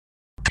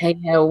Hey,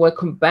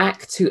 welcome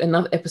back to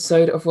another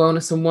episode of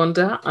Wellness and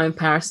Wonder. I'm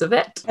Paris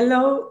Yvette.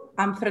 Hello,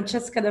 I'm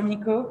Francesca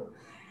D'Amico,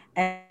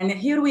 and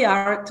here we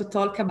are to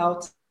talk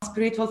about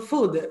spiritual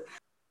food.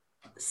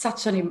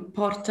 Such an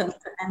important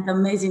and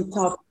amazing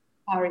topic,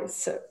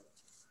 Paris.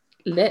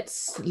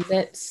 Let's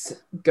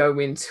go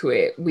into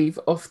it.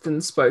 We've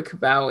often spoke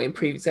about in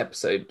previous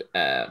episode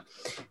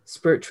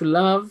spiritual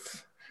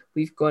love.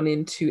 We've gone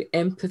into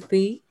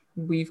empathy.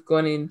 We've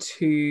gone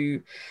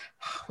into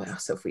what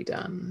else have we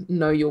done?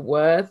 Know your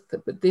worth.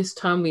 But this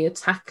time we are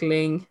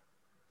tackling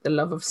the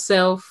love of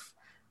self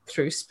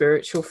through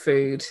spiritual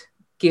food.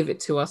 Give it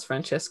to us,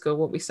 Francesca.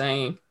 What are we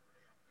saying?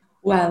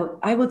 Well,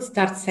 I would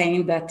start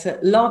saying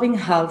that loving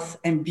health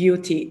and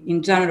beauty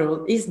in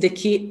general is the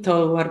key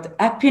toward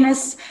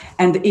happiness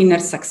and inner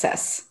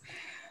success.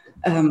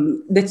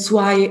 That's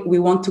why we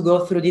want to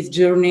go through this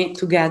journey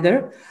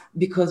together,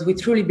 because we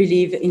truly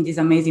believe in these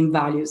amazing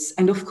values.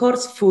 And of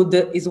course, food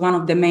is one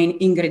of the main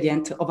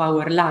ingredients of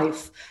our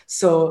life.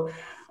 So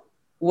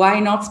why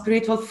not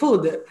spiritual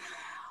food?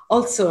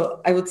 Also,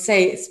 I would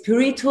say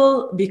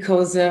spiritual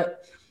because the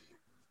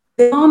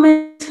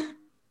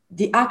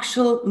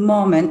actual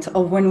moment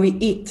of when we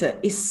eat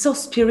is so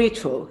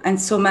spiritual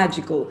and so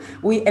magical.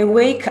 We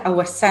awake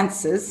our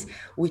senses,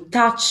 we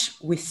touch,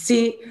 we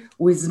see,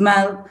 we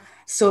smell.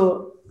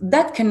 So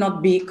that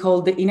cannot be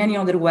called in any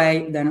other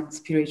way than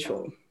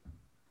spiritual.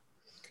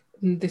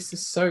 This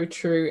is so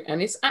true.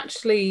 And it's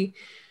actually,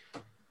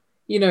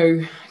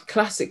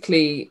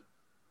 classically,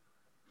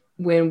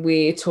 when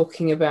we're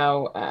talking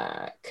about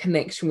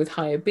connection with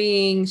higher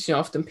beings,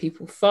 often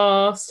people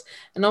fast,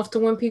 and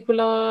often when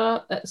people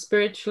are at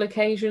spiritual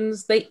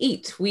occasions, they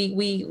eat.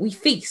 We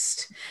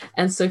feast,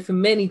 and so for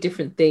many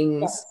different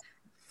things, yes,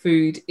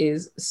 food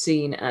is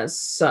seen as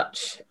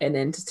such an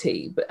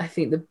entity. But I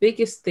think the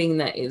biggest thing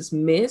that is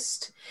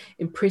missed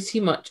in pretty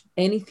much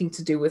anything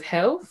to do with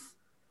health,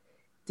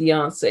 the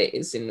answer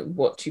is in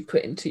what you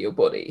put into your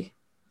body.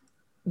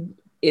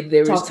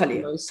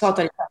 Totally.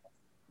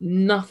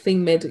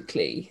 Nothing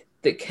medically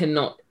that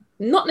cannot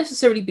not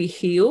necessarily be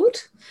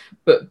healed,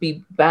 but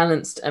be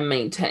balanced and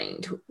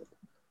maintained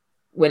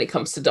when it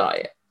comes to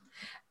diet.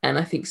 And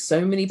I think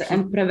so many people,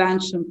 and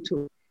prevention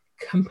too.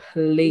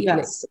 Completely.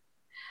 Yes.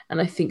 And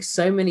I think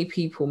so many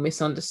people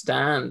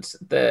misunderstand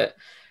that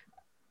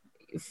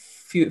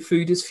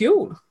food is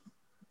fuel.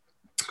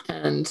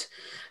 And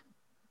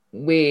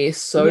we're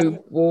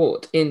so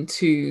bought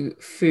into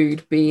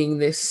food being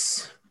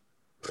this,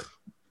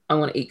 I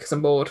want to eat because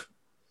I'm bored.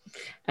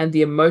 And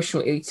the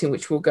emotional eating,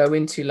 which we'll go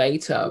into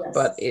later, yes,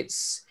 but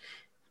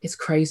it's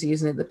crazy,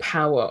 isn't it? The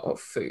power of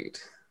food.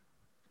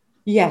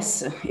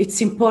 Yes,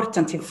 it's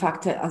important, in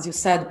fact, as you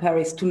said,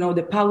 Paris, to know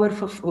the power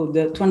of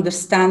food, to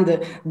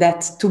understand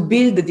that to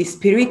build the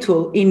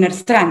spiritual inner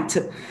strength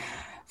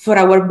for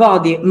our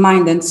body,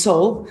 mind, and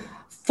soul,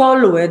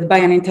 followed by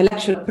an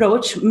intellectual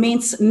approach,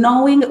 means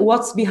knowing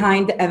what's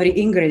behind every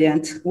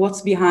ingredient,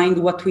 what's behind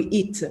what we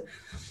eat.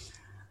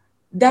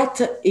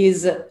 That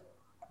is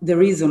the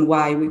reason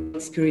why we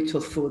eat spiritual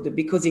food,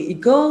 because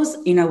it goes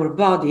in our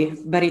body,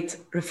 but it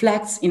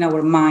reflects in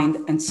our mind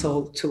and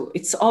soul too.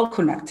 It's all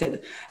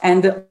connected.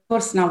 And of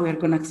course, now we're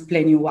going to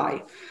explain you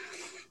why.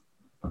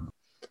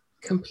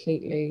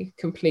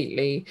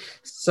 Completely.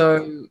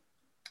 So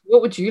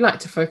what would you like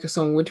to focus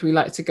on? Would we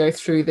like to go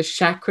through the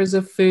chakras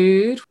of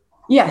food?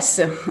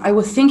 Yes, I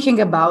was thinking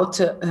about,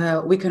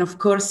 we can of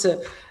course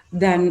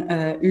then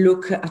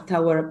look at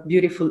our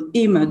beautiful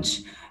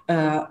image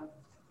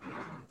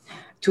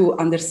to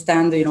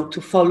understand,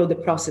 to follow the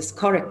process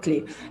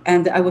correctly.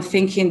 And I was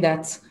thinking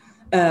that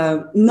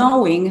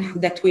knowing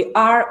that we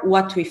are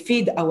what we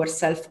feed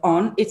ourselves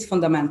on, it's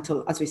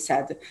fundamental, as we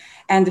said.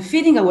 And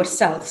feeding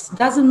ourselves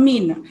doesn't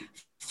mean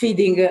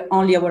feeding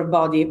only our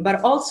body,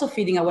 but also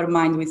feeding our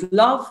mind with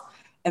love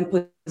and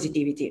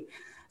positivity.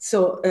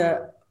 So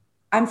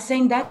I'm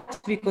saying that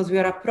because we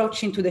are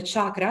approaching to the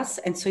chakras,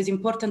 and so it's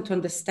important to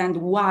understand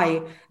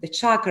why the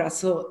chakras,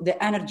 so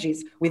the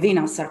energies within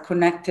us, are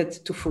connected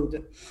to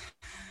food.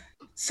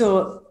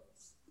 So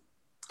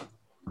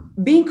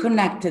being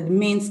connected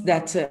means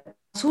that as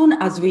soon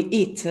as we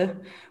eat,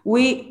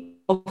 we,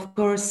 of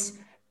course,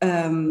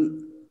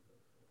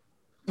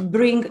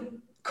 bring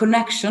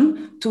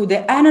connection to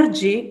the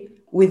energy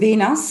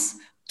within us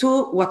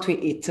to what we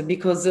eat.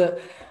 Because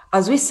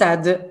as we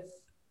said,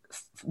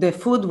 the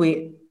food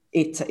we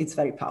eat is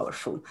very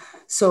powerful.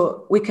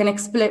 So we can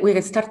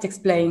start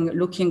explaining,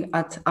 looking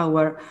at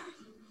our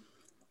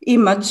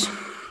image.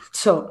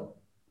 So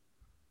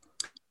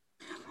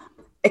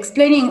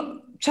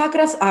explaining,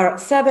 chakras are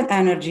 7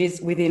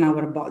 energies within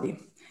our body.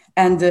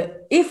 And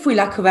if we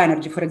lack of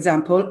energy, for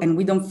example, and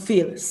we don't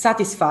feel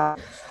satisfied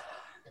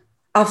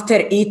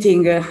after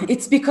eating,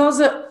 it's because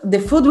the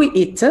food we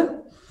eat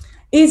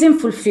isn't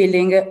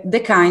fulfilling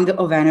the kind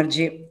of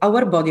energy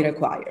our body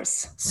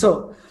requires.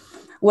 So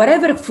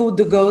whatever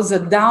food goes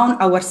down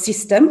our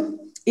system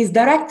is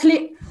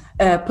directly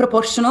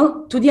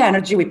proportional to the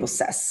energy we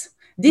possess.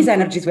 These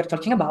energies we're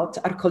talking about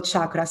are called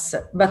chakras,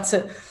 but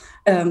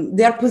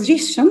they are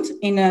positioned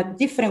in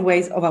different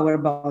ways of our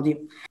body.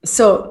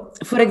 So,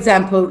 for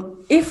example,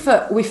 if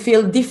we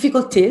feel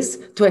difficulties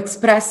to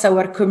express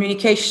our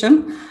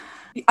communication,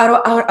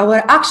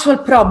 our actual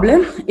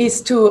problem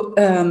is to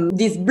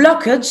this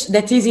blockage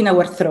that is in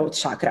our throat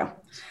chakra.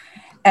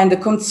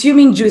 And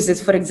consuming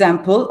juices, for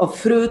example, of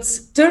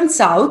fruits, turns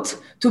out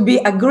to be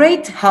a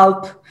great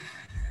help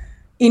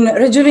in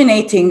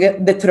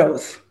rejuvenating the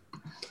throat.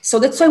 So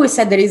that's why we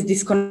said there is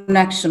this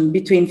connection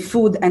between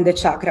food and the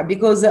chakra,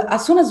 because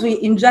as soon as we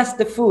ingest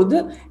the food,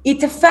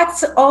 it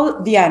affects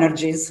all the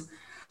energies.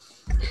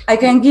 I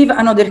can give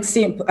another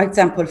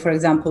example, for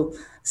example.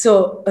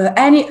 So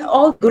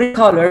all green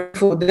color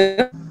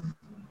food,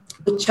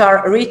 which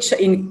are rich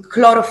in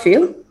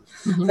chlorophyll,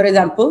 for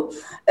example,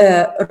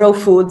 raw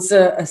foods,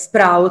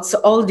 sprouts,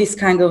 all these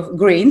kind of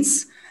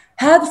greens,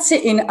 helps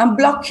in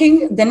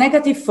unblocking the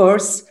negative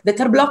force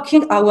that are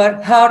blocking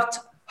our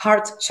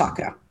heart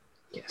chakra.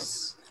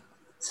 Yes.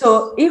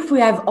 So if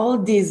we have all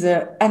these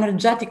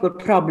energetical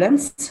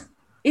problems,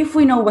 if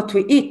we know what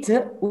we eat,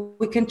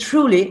 we can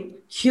truly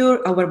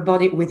cure our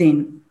body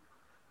within.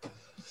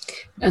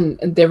 And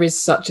there is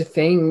such a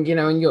thing, you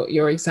know, and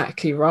you're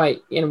exactly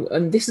right. You know,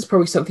 and this is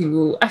probably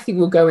something I think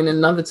we'll go in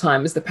another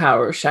time, is the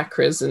power of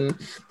chakras and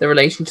the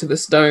relation to the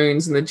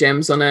stones and the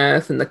gems on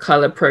earth and the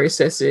color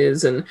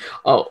processes and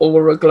our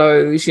aura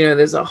glows. You know,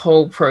 there's a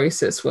whole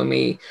process when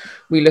we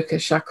look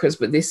at chakras,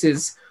 but this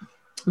is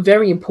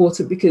very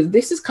important because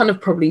this is kind of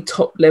probably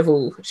top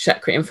level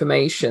chakra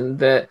information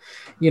that,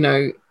 you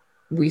know,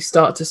 we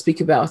start to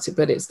speak about it,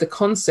 but it's the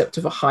concept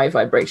of a high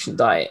vibration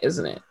diet,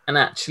 isn't it? And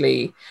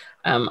actually,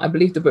 I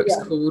believe the book's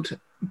called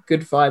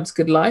Good Vibes,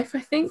 Good Life,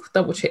 I think.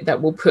 Double check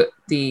that. We'll put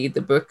the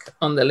book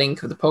on the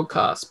link of the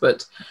podcast,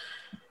 but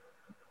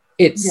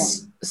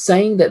it's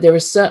saying that there are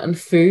certain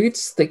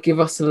foods that give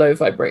us a low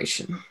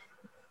vibration.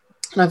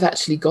 And I've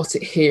actually got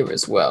it here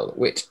as well,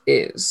 which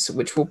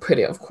we'll put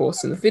it, of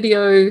course, in the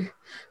video.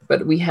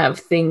 But we have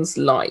things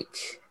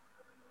like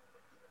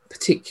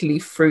particularly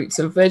fruits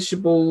and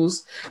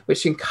vegetables,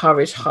 which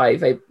encourage high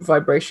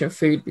vibration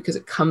food because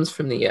it comes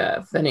from the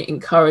earth and it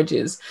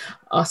encourages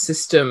our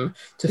system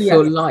to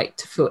feel light,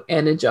 to feel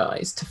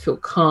energized, to feel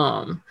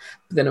calm.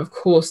 But then, of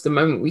course, the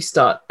moment we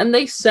start, and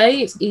they say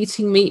it's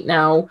eating meat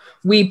now.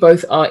 We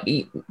both are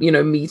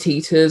meat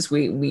eaters.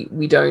 We're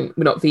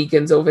not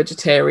vegans or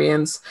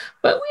vegetarians,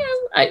 but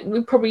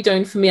we probably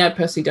don't. For me, I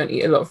personally don't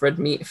eat a lot of red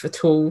meat, if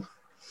at all.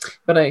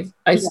 But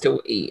I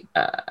still eat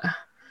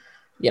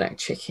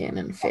chicken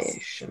and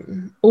fish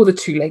and all the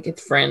two-legged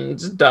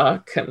friends,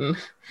 duck, and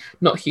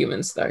not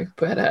humans though,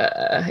 but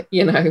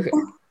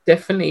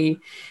definitely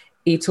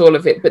eat all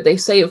of it. But they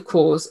say, of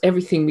course,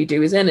 everything we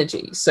do is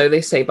energy. So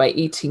they say by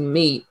eating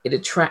meat, it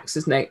attracts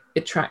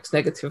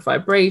negative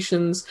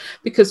vibrations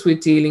because we're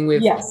dealing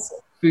with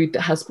food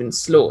that has been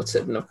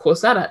slaughtered. And of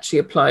course, that actually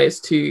applies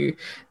to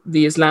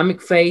the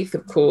Islamic faith,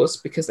 of course,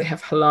 because they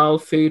have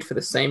halal food for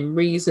the same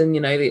reason.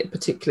 You know, the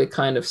particular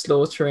kind of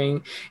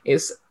slaughtering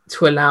is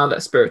to allow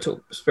that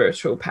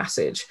spiritual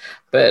passage.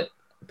 But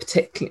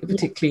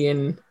particularly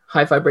in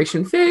high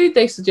vibration food,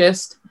 they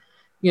suggest,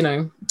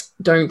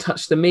 don't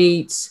touch the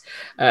meats.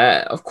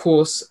 Of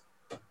course,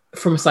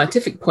 from a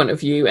scientific point of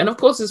view, and of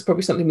course, it's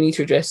probably something we need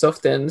to address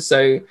often.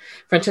 So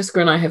Francesca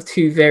and I have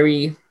two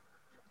very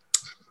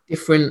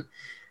different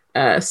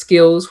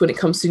skills when it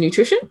comes to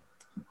nutrition.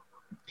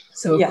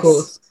 So of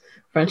course,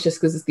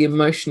 Francesca's is the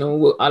emotional.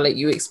 Well, I'll let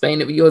you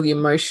explain it, but you're the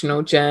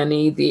emotional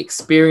journey, the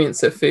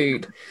experience of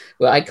food.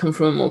 Where I come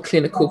from a more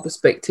clinical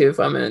perspective.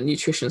 I'm a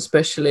nutrition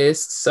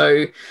specialist,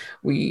 so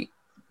we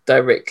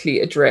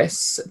directly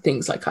address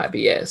things like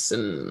IBS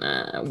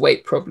and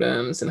weight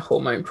problems and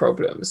hormone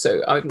problems.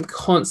 So I'm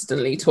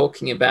constantly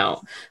talking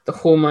about the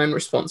hormone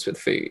response with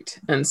food.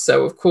 And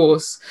so, of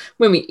course,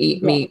 when we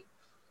eat meat,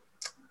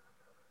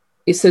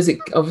 it says it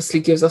obviously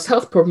gives us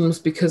health problems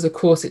because, of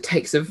course, it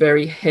takes a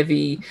very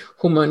heavy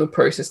hormonal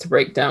process to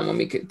break down when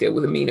we deal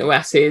with amino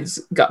acids,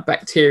 gut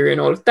bacteria, and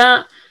all of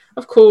that.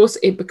 Of course,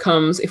 it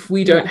becomes, if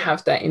we don't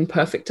have that in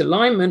perfect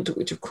alignment,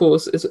 which, of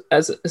course,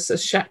 as a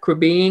chakra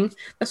being,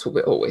 that's what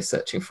we're always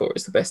searching for,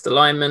 is the best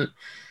alignment.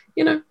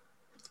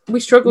 We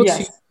struggle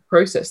to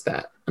process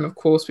that. And, of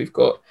course, we've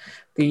got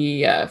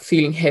the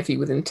feeling heavy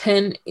with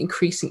intent,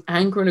 increasing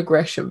anger and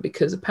aggression,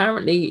 because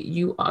apparently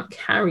you are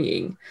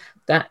carrying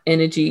that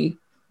energy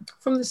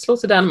from the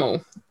slaughtered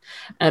animal.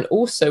 And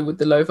also with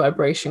the low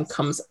vibration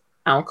comes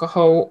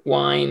alcohol,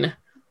 wine,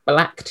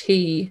 black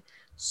tea,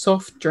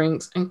 soft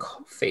drinks, and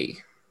coffee.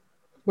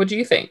 What do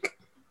you think?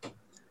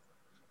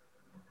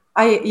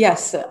 I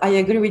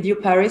agree with you,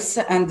 Paris.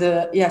 And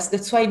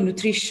that's why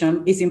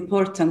nutrition is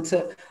important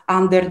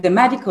under the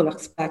medical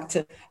aspect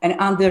and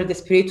under the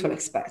spiritual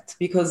aspect,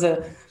 because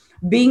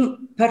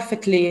being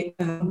perfectly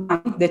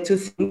the two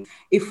things,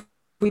 if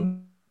we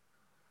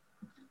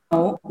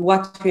know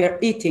what we are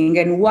eating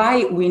and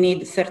why we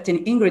need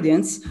certain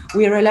ingredients,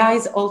 we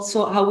realize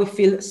also how we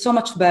feel so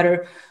much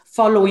better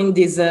following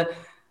these,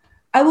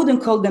 I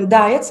wouldn't call them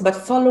diets, but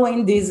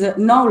following this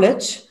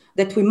knowledge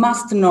that we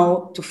must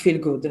know to feel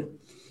good.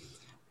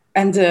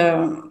 And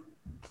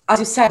as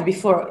you said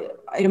before,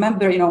 I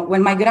remember,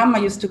 when my grandma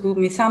used to cook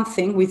me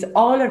something with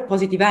all her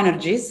positive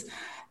energies,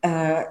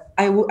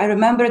 I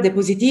remember the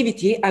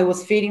positivity I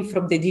was feeling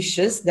from the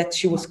dishes that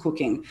she was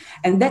cooking.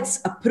 And that's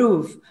a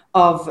proof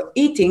of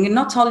eating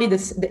not only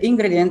the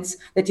ingredients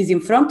that is in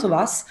front of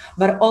us,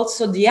 but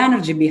also the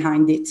energy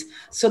behind it.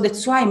 So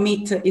that's why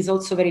meat is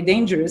also very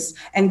dangerous.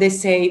 And they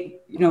say,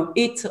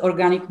 eat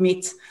organic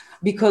meat,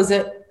 because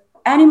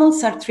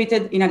animals are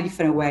treated in a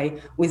different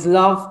way, with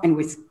love and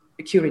with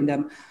curing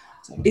them.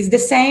 It's the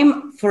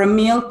same for a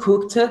meal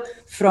cooked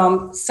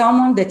from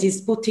someone that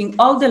is putting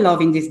all the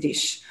love in this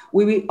dish.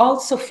 We will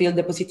also feel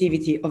the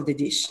positivity of the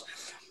dish.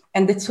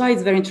 And that's why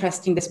it's very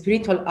interesting, the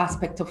spiritual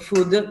aspect of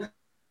food.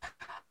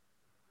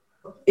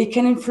 It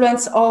can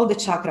influence all the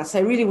chakras. I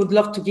really would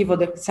love to give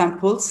other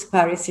examples,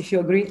 Paris, if you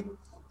agree.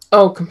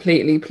 Oh,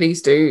 completely.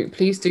 Please do.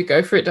 Please do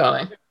go for it,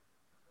 darling.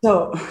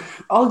 So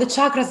all the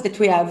chakras that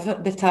we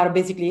have that are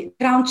basically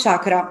crown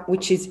chakra,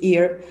 which is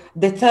here,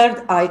 the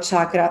third eye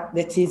chakra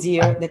that is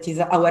here, that is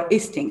our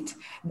instinct.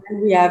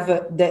 Then we have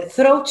the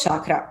throat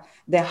chakra,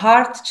 the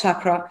heart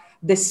chakra,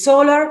 the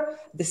solar,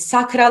 the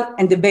sacral,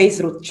 and the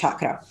base root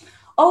chakra.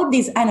 All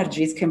these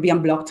energies can be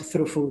unblocked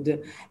through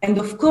food. And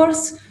of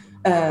course,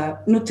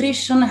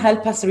 nutrition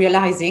helps us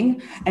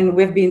realizing, and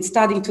we've been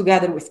studying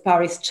together with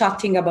Paris,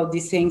 chatting about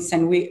these things,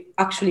 and we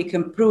actually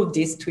can prove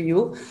this to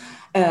you.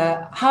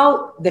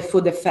 How the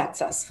food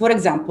affects us. For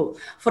example,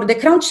 for the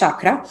crown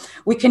chakra,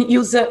 we can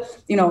use,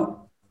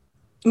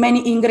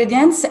 many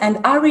ingredients and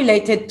are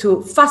related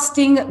to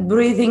fasting,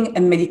 breathing,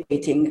 and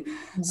meditating.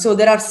 Mm-hmm. So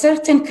there are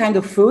certain kind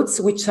of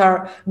foods which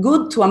are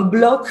good to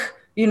unblock,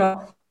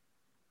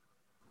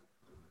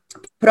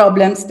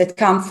 problems that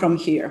come from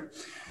here.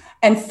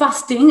 And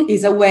fasting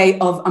is a way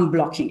of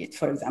unblocking it,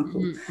 for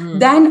example. Mm-hmm.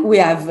 Then we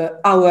have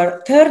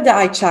our third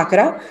eye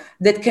chakra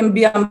that can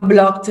be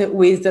unblocked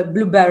with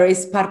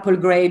blueberries, purple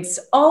grapes,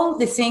 all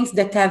the things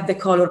that have the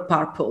color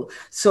purple.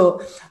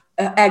 So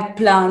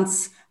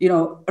eggplants,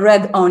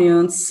 red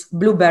onions,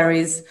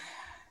 blueberries.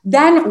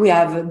 Then we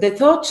have the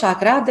throat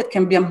chakra that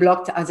can be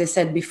unblocked, as I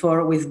said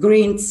before, with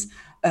greens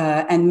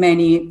and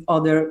many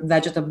other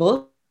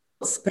vegetables,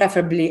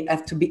 preferably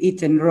have to be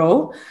eaten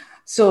raw.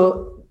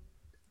 So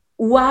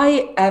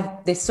why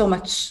have they so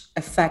much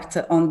effect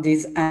on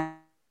these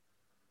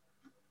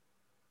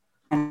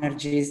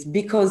energies?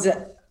 Because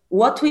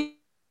what we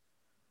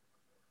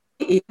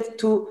eat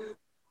to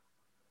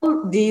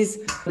all these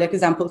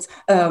examples,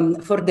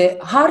 for the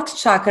heart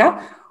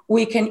chakra,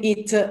 we can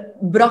eat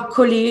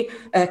broccoli,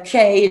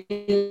 kale,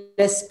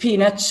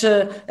 spinach,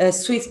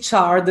 Swiss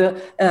chard,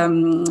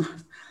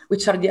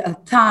 which are the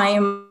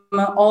thyme,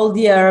 all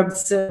the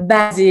herbs,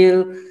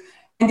 basil.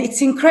 And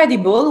it's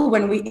incredible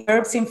when we eat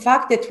herbs, in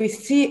fact, that we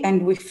see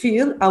and we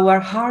feel our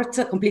heart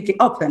completely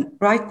open,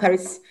 right,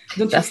 Paris?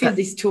 Don't you feel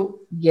this too?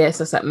 Yes,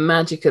 that's that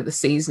magic of the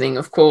seasoning,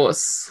 of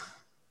course.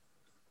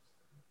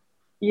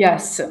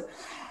 Yes.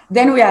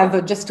 Then we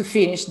have, just to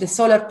finish, the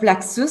solar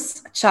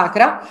plexus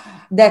chakra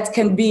that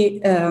can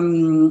be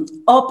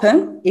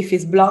open if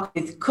it's blocked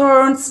with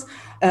currants,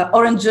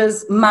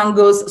 oranges,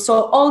 mangoes,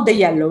 so all the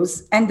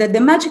yellows. And the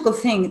magical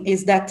thing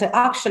is that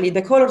actually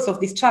the colors of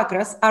these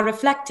chakras are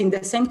reflecting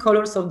the same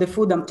colors of the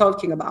food I'm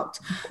talking about.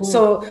 Cool.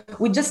 So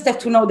we just have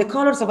to know the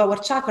colors of our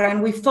chakra,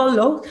 and we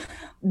follow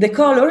the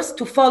colors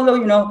to follow,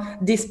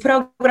 this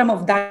program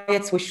of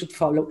diets we should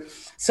follow.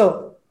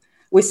 So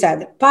we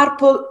said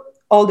purple,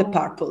 all the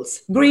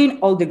purples, green,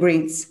 all the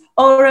greens,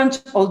 orange,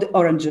 all the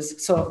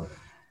oranges. So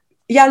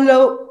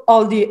yellow,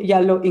 all the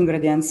yellow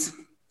ingredients.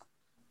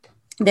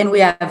 Then we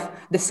have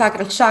the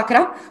sacral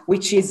chakra,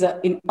 which is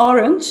in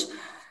orange,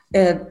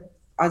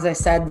 as I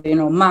said,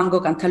 mango,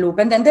 cantaloupe.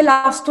 And then the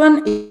last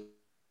one is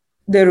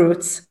the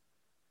roots.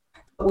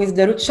 With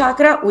the root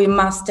chakra, we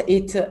must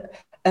eat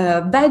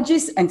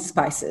veggies and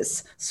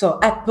spices. So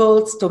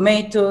apples,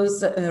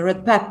 tomatoes,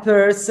 red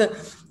peppers,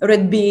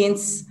 red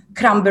beans,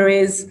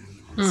 cranberries.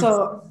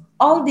 So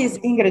all these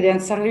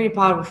ingredients are really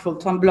powerful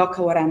to unblock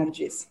our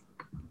energies.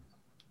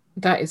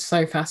 That is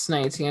so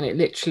fascinating. And it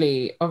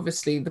literally,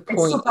 obviously, the point.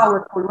 It's so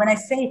powerful. When I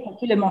say it, I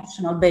feel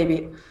emotional,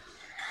 baby.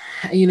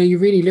 You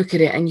really look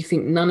at it and you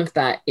think none of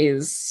that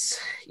is,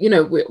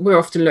 we're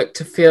often looked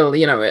to fill,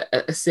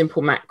 a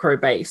simple macro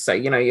base. So,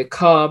 your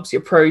carbs,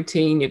 your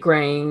protein, your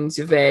grains,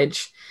 your veg,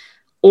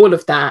 all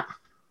of that.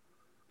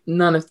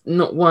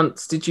 Not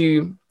once did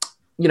you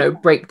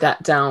break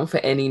that down for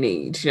any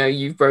need.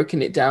 You've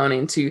broken it down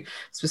into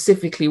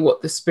specifically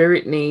what the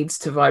spirit needs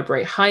to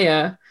vibrate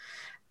higher.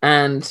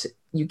 And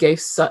you gave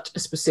such a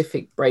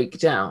specific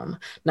breakdown.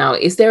 Now,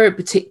 is there a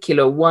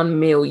particular one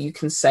meal you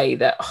can say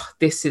that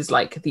this is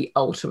like the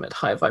ultimate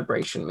high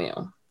vibration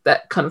meal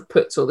that kind of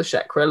puts all the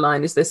chakra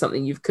aligned? Is there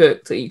something you've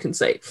cooked that you can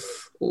say,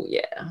 oh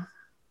yeah?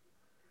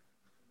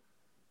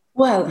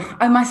 Well,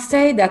 I must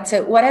say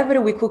that whatever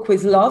we cook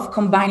with love,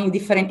 combining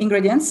different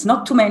ingredients,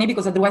 not too many,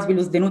 because otherwise we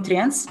lose the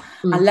nutrients,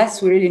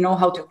 unless we really know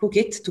how to cook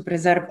it to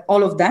preserve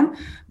all of them.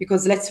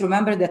 Because let's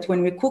remember that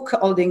when we cook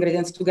all the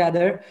ingredients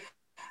together,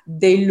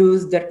 they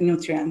lose their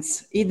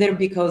nutrients, either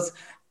because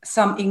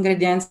some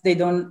ingredients, they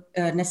don't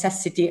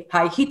necessitate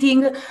high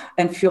heating,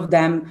 and few of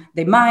them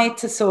they might.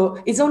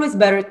 So it's always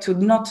better to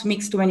not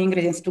mix too many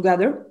ingredients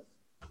together.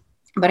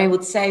 But I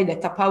would say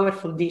that a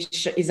powerful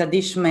dish is a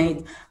dish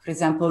made, for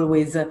example,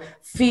 with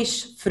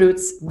fish,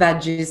 fruits,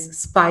 veggies,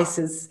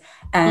 spices,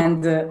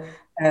 and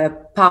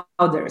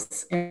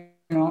powders,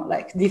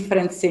 like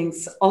different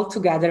things all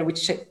together,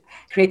 which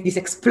create these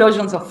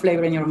explosions of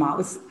flavor in your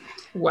mouth.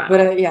 Wow.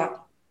 But yeah.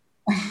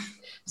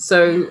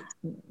 So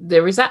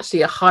there is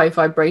actually a high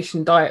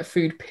vibration diet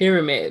food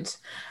pyramid.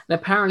 And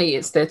apparently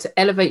it's there to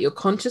elevate your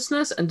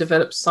consciousness and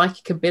develop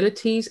psychic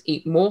abilities,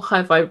 eat more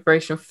high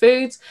vibrational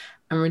foods,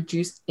 and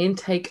reduce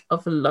intake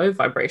of low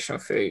vibrational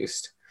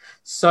foods.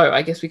 So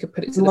I guess we could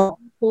put it to the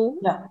people.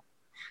 Yeah.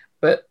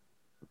 But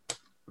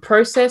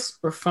processed,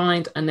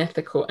 refined,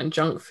 unethical, and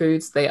junk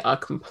foods, they are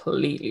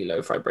completely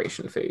low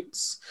vibration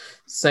foods.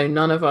 So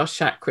none of our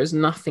chakras,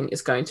 nothing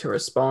is going to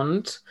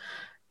respond.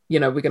 We're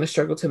going to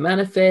struggle to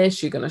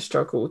manifest. You're going to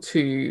struggle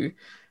to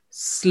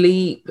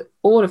sleep,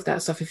 all of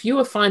that stuff. If you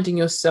are finding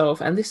yourself,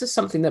 and this is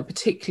something that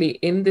particularly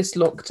in this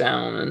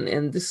lockdown and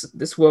in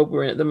this world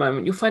we're in at the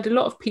moment, you'll find a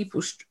lot of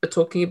people are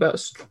talking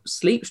about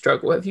sleep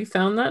struggle. Have you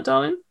found that,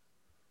 darling?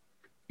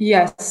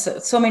 Yes,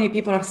 so many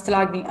people are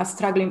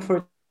struggling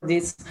for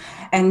this,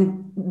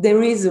 and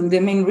the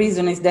main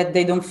reason is that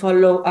they don't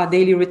follow a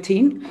daily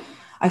routine.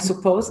 I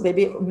suppose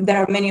maybe there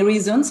are many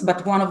reasons,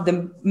 but one of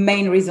the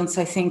main reasons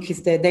I think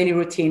is the daily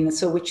routine,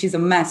 so which is a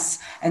mess,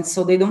 and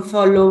so they don't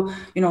follow,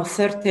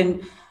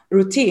 certain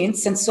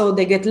routines, and so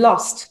they get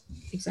lost.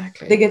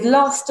 Exactly. They get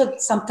lost.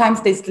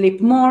 Sometimes they sleep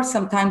more,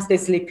 sometimes they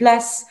sleep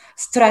less.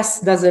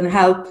 Stress doesn't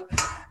help.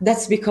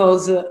 That's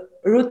because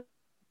routine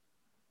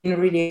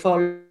really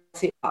follows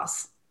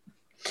us.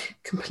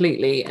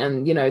 Completely,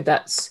 and and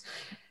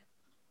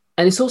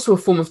it's also a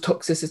form of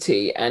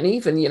toxicity, and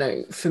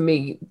even for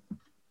me.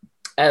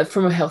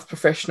 From a health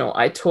professional,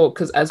 I talk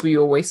because, as we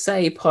always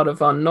say, part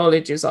of our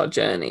knowledge is our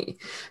journey.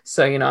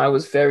 So, I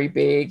was very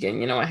big,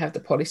 and, I have the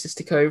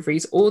polycystic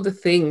ovaries, all the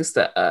things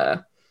that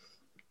are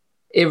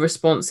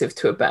irresponsive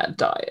to a bad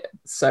diet.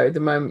 So the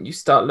moment you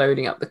start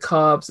loading up the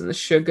carbs and the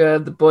sugar,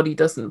 the body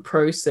doesn't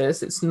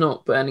process, it's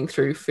not burning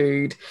through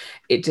food.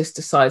 It just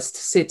decides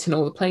to sit in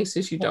all the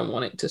places you don't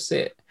want it to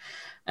sit.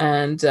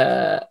 And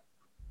the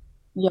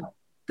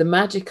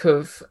magic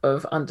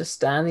of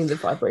understanding the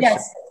vibration.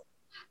 Yes.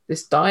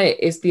 This diet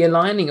is the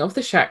aligning of the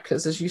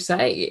chakras, as you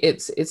say.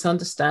 It's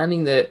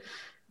understanding that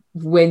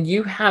when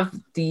you have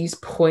these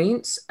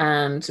points,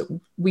 and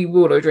we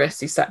will address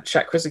these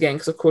chakras again,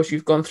 because of course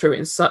you've gone through it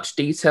in such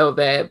detail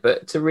there,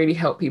 but to really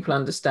help people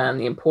understand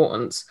the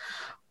importance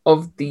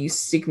of these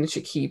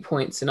signature key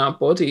points in our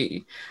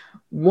body,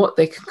 what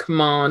they can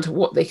command,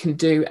 what they can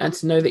do, and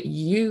to know that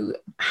you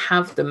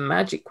have the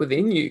magic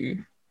within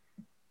you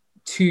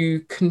to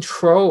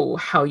control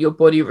how your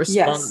body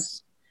responds.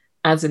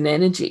 As an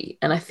energy.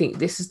 And I think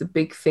this is the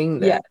big thing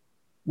that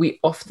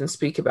we often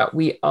speak about.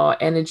 We are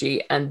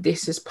energy, and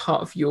this is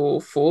part of your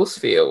force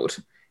field,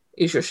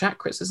 is your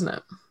chakras,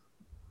 isn't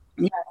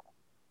it?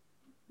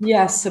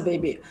 Yes,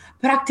 baby.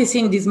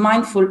 Practicing this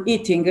mindful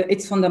eating,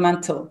 it's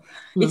fundamental.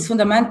 It's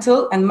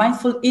fundamental, and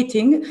mindful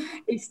eating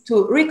is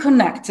to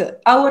reconnect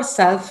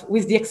ourselves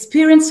with the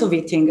experience of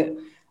eating,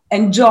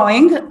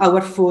 enjoying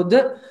our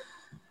food,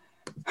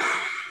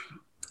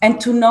 and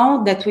to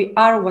know that we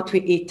are what we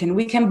eat, and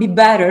we can be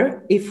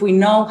better if we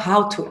know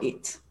how to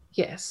eat.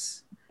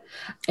 Yes,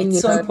 and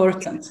it's so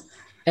important.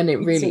 And it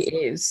really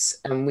is.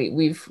 And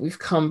we've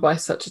come by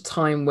such a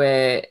time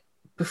where,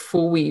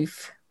 before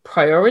we've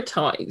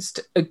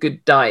prioritized a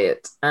good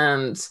diet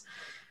and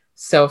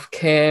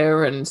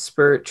self-care and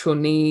spiritual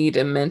need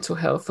and mental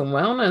health and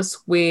wellness,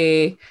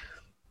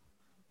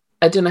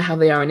 I don't know how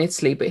they are in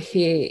Italy, but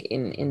here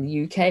in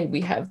the UK,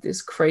 we have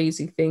this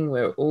crazy thing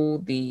where all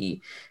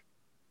the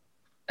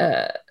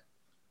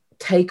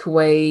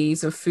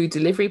takeaways and food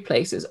delivery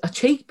places are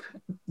cheap.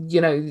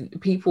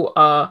 People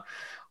are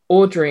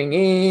ordering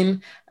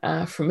in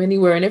from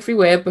anywhere and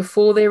everywhere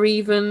before they're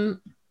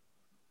even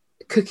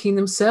cooking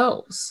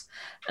themselves.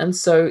 And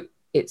so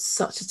it's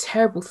such a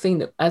terrible thing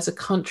that as a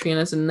country and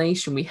as a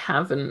nation, we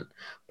haven't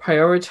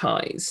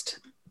prioritized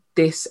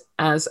this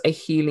as a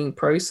healing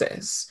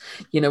process.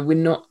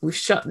 We've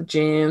shut the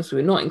gyms,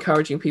 we're not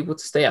encouraging people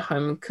to stay at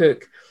home and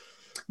cook.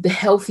 The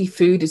healthy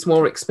food is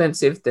more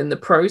expensive than the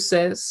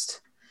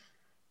processed,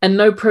 and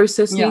no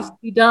process needs to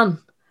be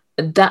done.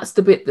 And that's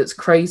the bit that's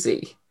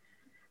crazy.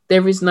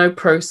 There is no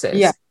process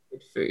in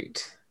good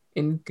food,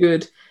 in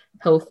good,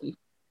 healthy.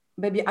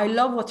 Baby, I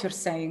love what you're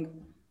saying.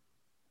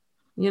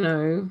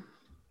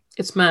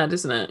 It's mad,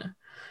 isn't it?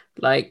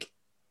 Like,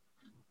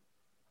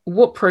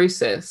 what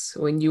process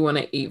when you want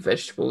to eat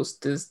vegetables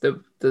does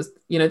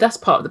that's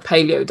part of the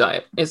paleo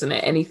diet, isn't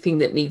it? Anything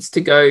that needs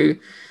to go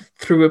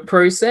through a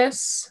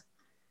process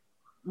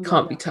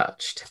can't be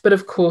touched. But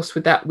of course,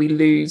 with that, we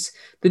lose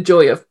the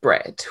joy of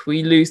bread.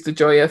 We lose the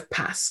joy of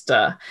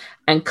pasta.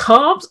 And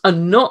carbs are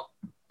not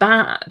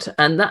bad.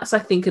 And that's, I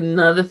think,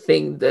 another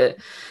thing that,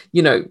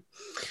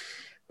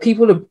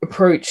 people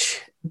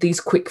approach these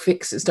quick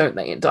fixes, don't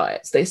they, in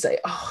diets? They say,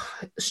 oh,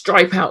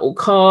 strike out all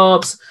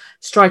carbs,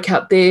 strike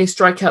out this,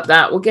 strike out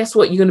that. Well, guess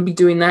what? You're going to be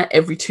doing that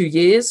every 2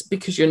 years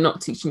because you're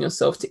not teaching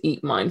yourself to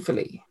eat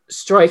mindfully.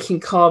 Striking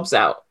carbs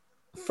out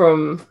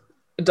from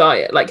a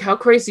diet. Like, how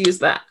crazy is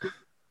that?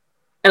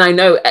 And I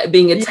know,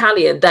 being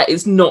Italian, that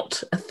is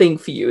not a thing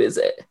for you, is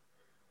it?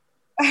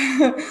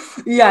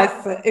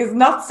 Yes, it's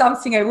not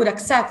something I would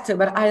accept,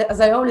 but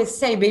as I always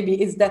say,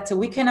 baby, is that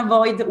we can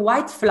avoid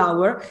white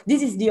flour.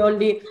 This is the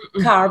only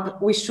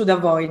carb we should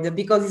avoid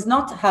because it's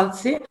not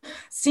healthy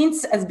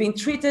since it's been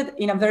treated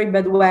in a very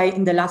bad way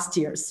in the last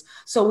years.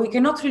 So we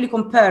cannot really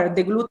compare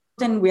the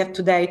gluten we have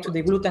today to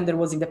the gluten there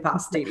was in the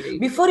past. Completely.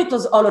 Before it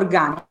was all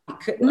organic.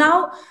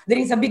 Now there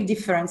is a big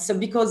difference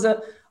because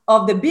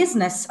of the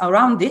business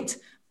around it.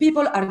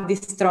 People are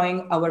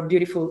destroying our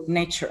beautiful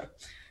nature.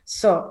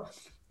 So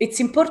it's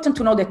important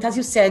to know that, as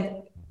you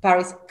said,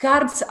 Paris,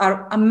 carbs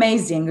are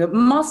amazing,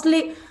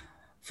 mostly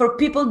for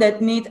people that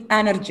need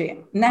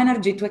energy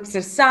to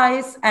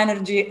exercise,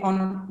 energy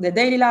on the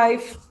daily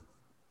life.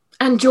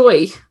 And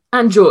joy.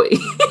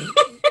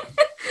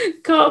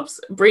 Carbs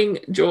bring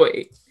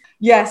joy.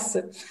 Yes,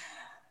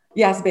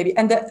 baby.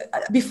 And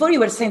before you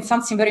were saying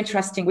something very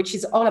interesting, which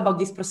is all about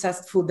this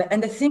processed food.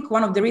 And I think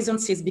one of the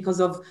reasons is because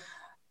of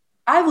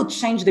I would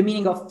change the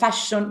meaning of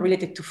fashion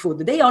related to food.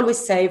 They always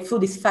say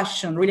food is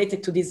fashion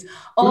related to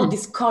all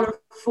these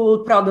colorful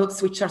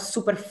products, which are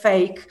super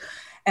fake,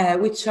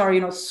 which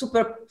are,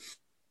 super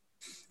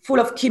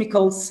full of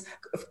chemicals,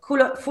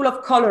 full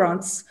of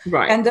colorants.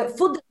 Right. And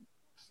food,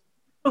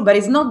 but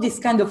it's not this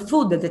kind of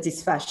food that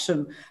is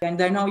fashion. And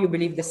I know you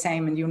believe the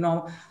same and you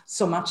know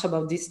so much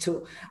about this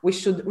too. We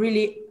should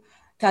really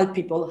tell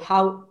people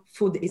how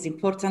food is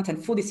important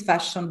and food is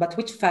fashion, but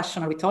which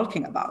fashion are we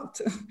talking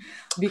about?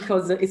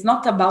 Because it's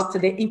not about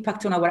the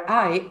impact on our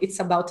eye,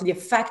 it's about the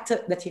effect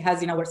that it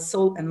has in our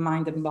soul and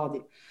mind and body.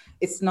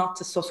 It's not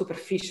so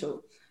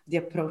superficial, the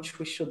approach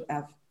we should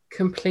have.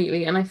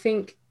 Completely. And I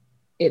think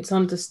it's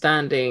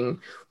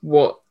understanding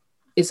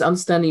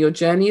understanding your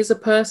journey as a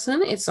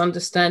person. It's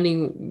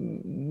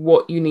understanding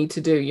what you need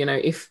to do.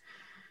 If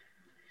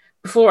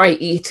before I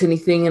eat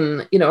anything,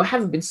 and I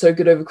haven't been so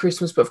good over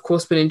Christmas, but of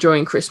course been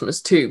enjoying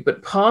Christmas too,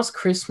 but past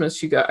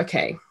Christmas you go,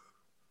 okay,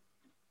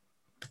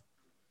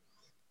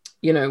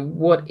 you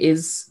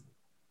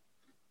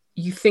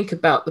think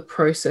about the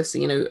process.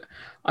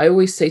 I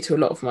always say to a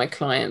lot of my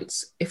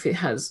clients, if it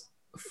has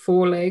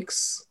 4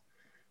 legs,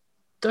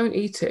 don't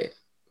eat it,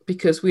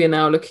 because we are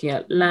now looking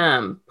at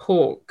lamb,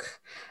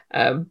 pork,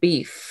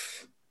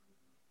 beef.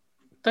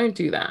 Don't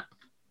do that.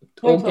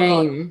 Or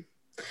game,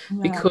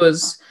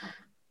 because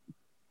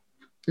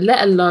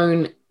let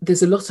alone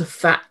there's a lot of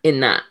fat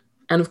in that.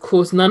 And of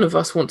course, none of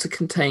us want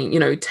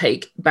to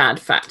take bad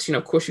fats.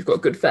 Of course, you've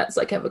got good fats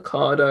like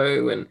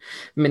avocado and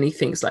many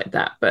things like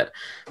that. But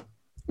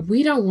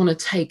we don't want to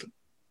take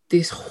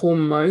this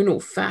hormonal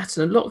fat.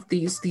 And a lot of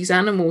these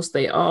animals,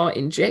 they are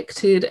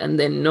injected and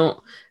they're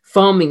not.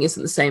 Farming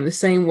isn't the same. The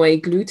same way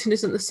gluten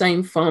isn't the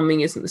same,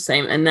 farming isn't the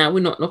same. And now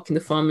we're not knocking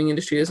the farming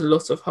industry. There's a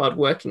lot of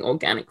hardworking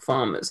organic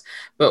farmers.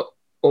 But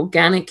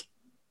organic,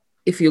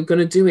 if you're going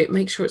to do it,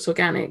 make sure it's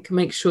organic.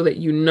 Make sure that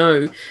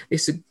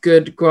it's a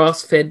good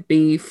grass-fed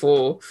beef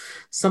or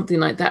something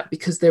like that,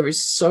 because there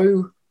is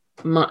so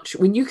much.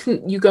 When you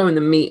go in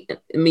the meat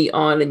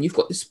aisle and you've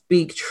got this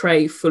big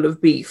tray full of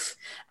beef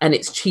and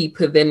it's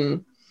cheaper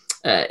than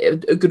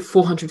a good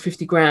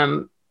 450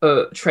 gram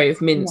tray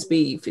of minced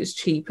beef is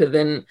cheaper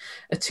than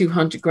a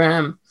 200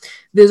 gram.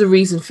 There's a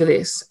reason for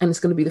this, and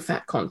it's going to be the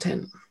fat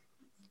content.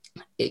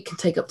 It can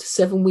take up to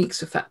 7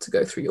 weeks for fat to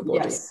go through your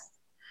body. Yes.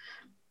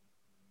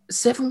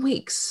 7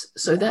 weeks.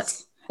 So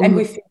that's and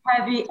we feel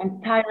heavy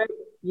and tired.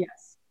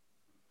 Yes,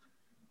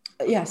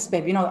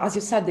 babe. As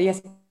you said,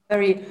 yes,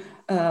 very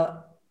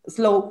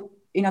slow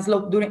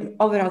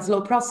over a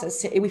slow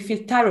process. We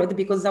feel tired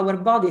because our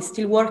body is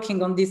still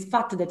working on this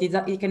fat that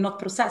it cannot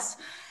process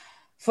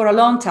for a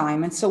long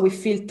time, and so we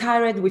feel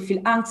tired. We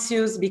feel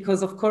anxious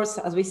because, of course,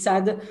 as we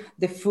said,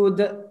 the food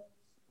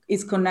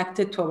is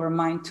connected to our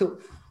mind too.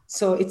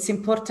 So it's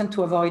important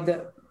to avoid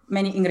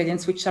many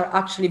ingredients which are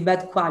actually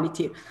bad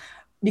quality.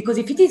 Because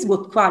if it is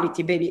good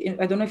quality, baby,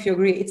 I don't know if you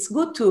agree, it's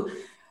good to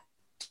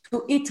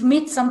eat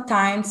meat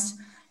sometimes,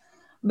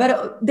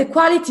 but the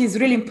quality is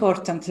really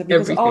important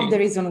because of all the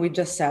reason we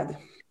just said.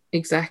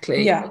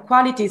 Exactly. Yeah,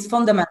 quality is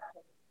fundamental.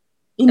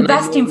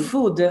 Invest in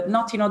food,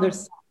 not in other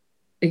stuff.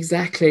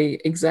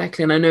 Exactly.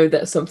 And I know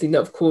that's something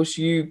that, of course,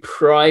 you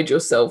pride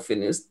yourself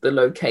in, is the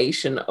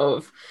location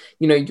of,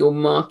 your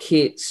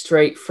market,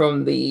 straight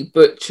from the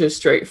butcher,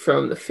 straight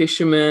from the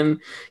fisherman.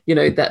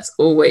 That's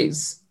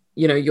always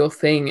your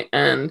thing.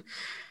 And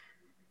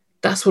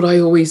that's what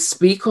I always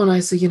speak on. I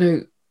say,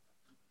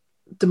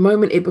 the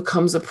moment it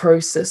becomes a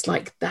process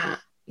like that,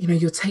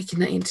 you're taking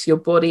that into your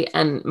body.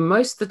 And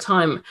most of the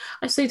time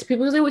I say to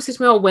people, because they always say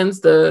to me, oh,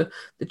 when's the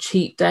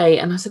cheat day?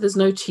 And I said, there's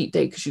no cheat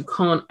day, because you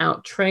can't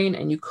out train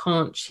and you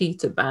can't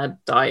cheat a bad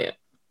diet.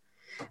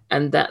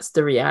 And that's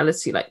the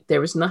reality. Like,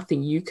 there is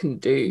nothing you can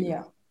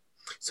do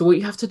So what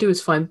you have to do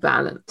is find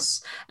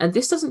balance. And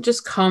this doesn't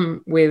just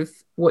come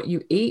with what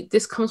you eat,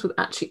 this comes with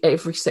actually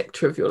every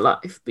sector of your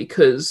life.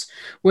 Because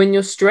when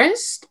you're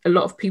stressed, a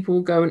lot of people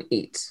will go and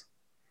eat.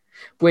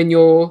 When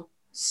you're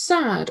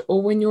sad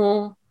or when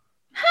you're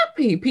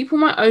happy, people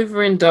might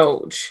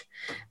overindulge.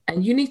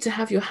 And you need to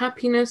have your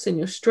happiness and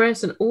your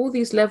stress and all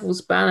these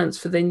levels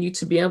balanced for then you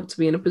to be able to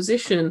be in a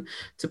position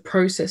to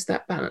process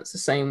that balance the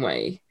same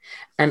way.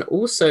 And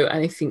also,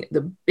 I think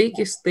the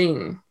biggest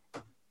thing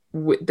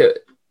with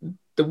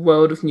the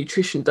world of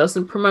nutrition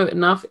doesn't promote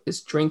enough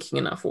is drinking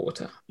enough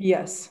water.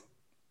 Yes.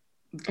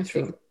 I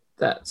think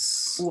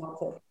that's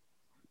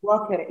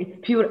water is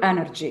pure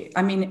energy.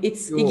 I mean, it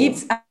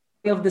gives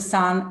of the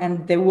sun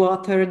and the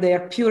water, they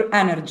are pure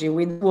energy.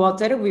 With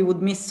water we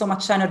would miss so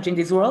much energy in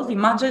this world.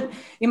 Imagine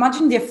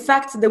the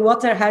effect the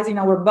water has in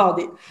our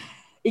body.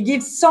 It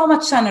gives so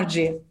much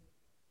energy.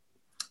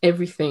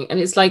 Everything. And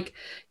it's like,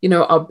 you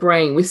know, our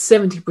brain with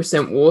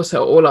 70% water,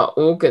 all our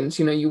organs,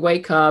 you know, you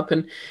wake up,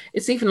 and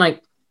it's even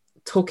like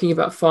talking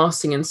about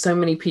fasting, and so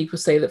many people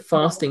say that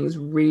fasting is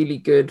really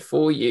good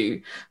for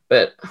you,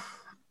 but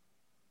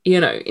you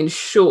know, in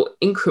short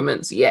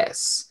increments,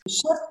 yes.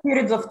 Short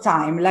periods of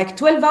time, like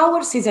 12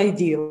 hours is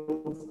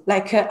ideal.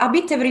 Like a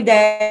bit every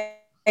day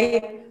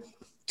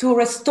to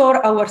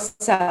restore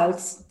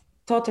ourselves.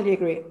 Totally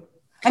agree.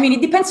 I mean,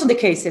 it depends on the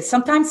cases.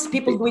 Sometimes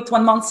people do it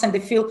 1 month and they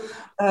feel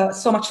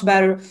so much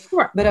better.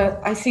 Right. But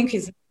I think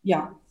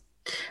yeah.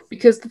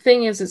 Because the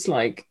thing is, it's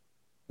like,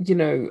 you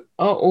know,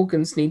 our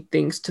organs need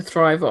things to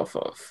thrive off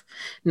of.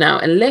 Now,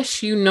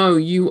 unless you know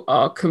you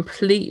are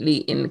completely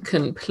in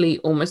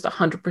complete, almost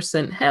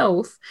 100%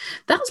 health,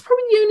 that's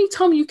probably the only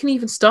time you can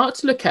even start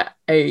to look at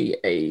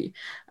any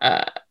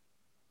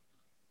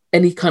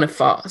kind of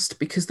fast.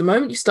 Because the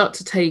moment you start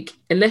to take,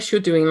 unless you're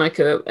doing like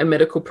a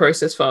medical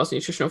process fast,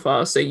 nutritional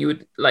fast, so you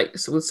would like,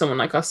 so with someone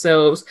like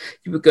ourselves,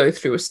 you would go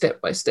through a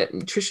step-by-step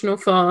nutritional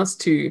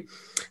fast to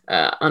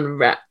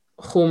unwrap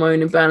hormone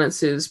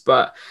imbalances,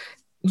 but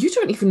you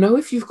don't even know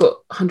if you've got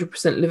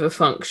 100% liver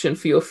function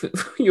for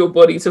your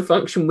body to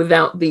function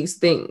without these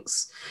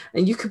things.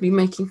 And you could be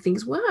making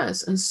things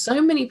worse. And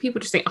so many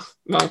people just think, oh,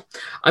 well,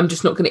 I'm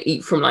just not going to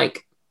eat from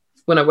like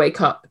when I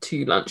wake up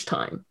to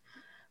lunchtime.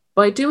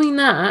 By doing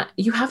that,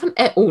 you haven't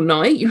ate all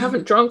night, you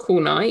haven't drunk all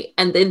night,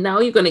 and then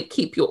now you're going to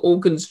keep your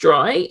organs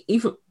dry.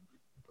 Even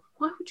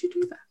why would you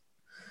do that?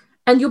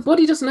 And your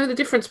body doesn't know the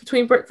difference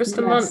between breakfast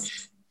and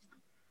lunch.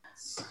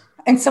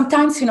 And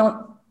sometimes, you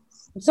know,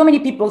 so many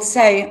people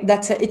say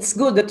that it's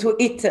good to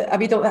eat a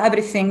bit of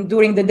everything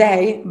during the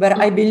day, but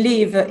I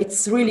believe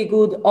it's really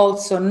good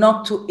also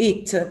not to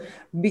eat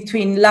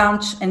between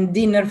lunch and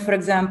dinner, for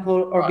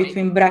example, or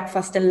between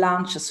breakfast and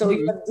lunch. So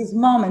you have these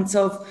moments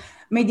of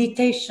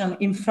meditation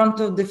in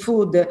front of the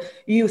food.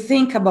 You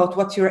think about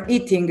what you're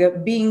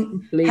eating,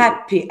 being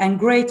happy and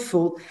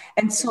grateful.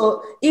 And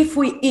so if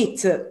we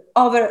eat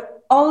over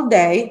all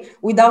day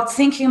without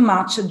thinking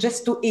much,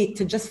 just to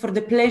eat, just for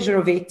the pleasure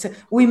of it,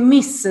 we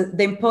miss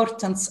the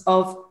importance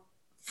of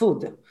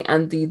food.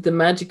 And the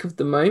magic of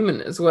the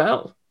moment as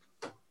well.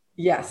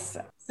 Yes.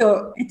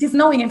 So it is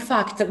knowing, in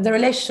fact, the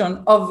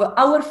relation of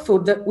our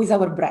food with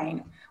our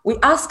brain. We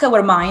ask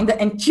our mind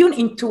and tune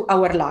into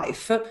our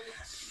life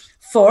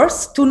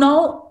first to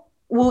know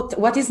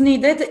what is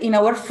needed in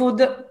our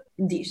food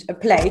dish, a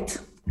plate.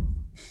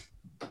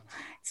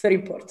 It's very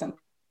important.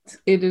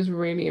 It is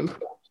really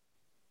important.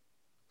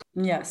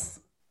 Yes.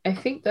 I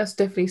think that's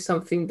definitely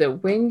something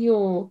that when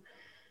you're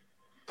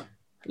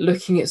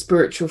looking at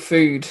spiritual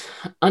food,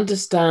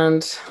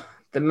 understand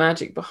the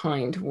magic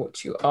behind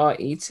what you are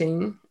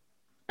eating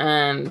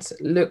and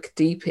look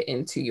deeper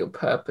into your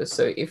purpose.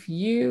 So if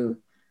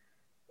you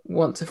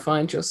want to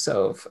find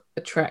yourself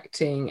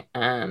attracting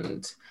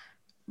and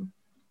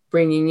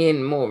bringing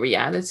in more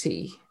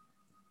reality,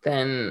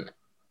 then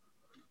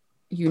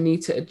you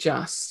need to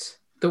adjust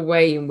the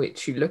way in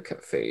which you look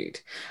at food.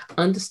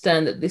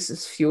 Understand that this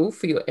is fuel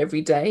for your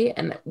everyday,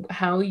 and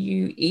how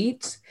you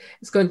eat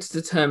is going to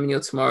determine your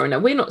tomorrow. Now,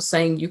 we're not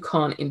saying you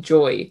can't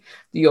enjoy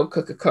the odd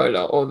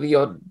Coca-Cola or the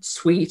odd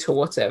sweet or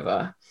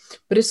whatever,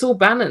 but it's all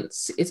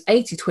balance. It's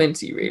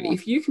 80-20 really. Yeah.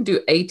 If you can do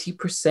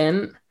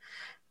 80%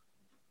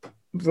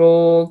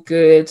 raw,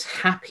 good,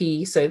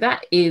 happy, so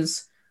that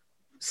is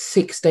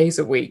 6 days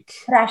a week.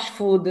 Fresh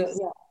food,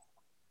 yeah.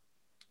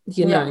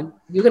 You know,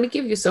 you're going to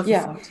give yourself a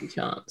fighting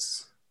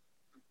chance.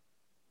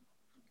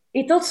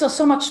 It's also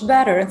so much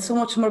better and so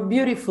much more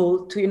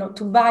beautiful to, you know,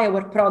 to buy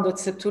our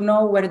products, to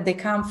know where they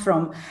come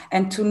from,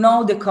 and to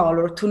know the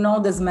color, to know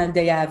the smell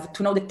they have,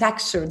 to know the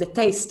texture, the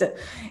taste,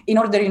 in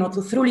order, you know,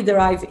 to truly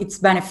derive its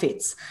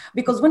benefits.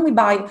 Because when we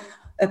buy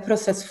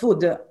processed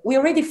food, we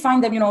already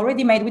find them, you know,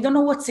 already made. We don't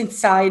know what's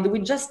inside. We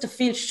just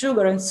feel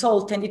sugar and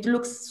salt, and it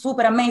looks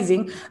super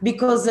amazing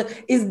because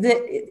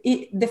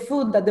the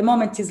food at the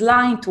moment is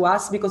lying to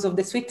us because of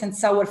the sweet and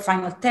sour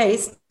final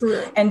taste.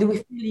 And we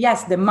feel,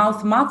 yes, the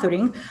mouth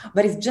watering,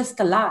 but it's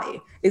just a lie.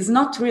 It's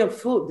not real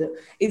food.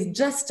 It's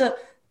just,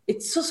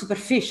 it's so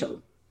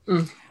superficial.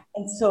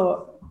 And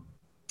so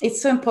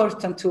it's so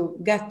important to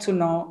get to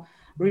know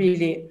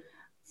really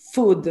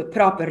food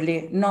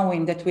properly,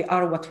 knowing that we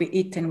are what we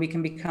eat and we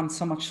can become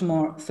so much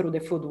more through the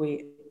food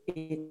we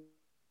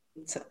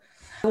eat.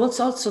 I was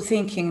also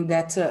thinking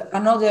that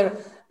another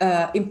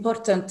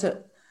important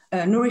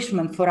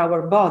nourishment for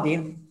our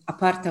body,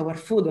 apart our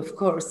food, of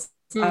course,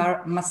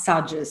 are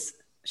massages,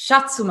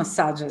 shiatsu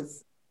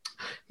massages.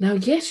 Now,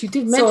 yes, you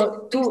did mention.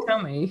 So to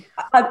tell me.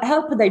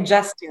 Help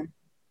digestion.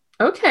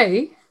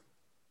 Okay.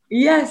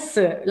 Yes,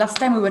 last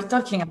time we were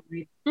talking about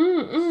it,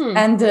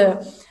 and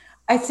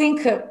I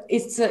think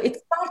it's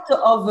part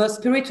of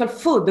spiritual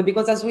food,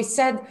 because, as we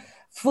said,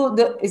 food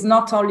is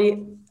not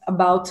only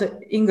about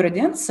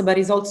ingredients, but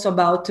is also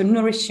about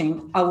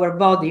nourishing our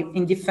body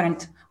in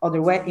different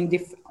other way,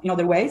 in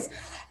other ways,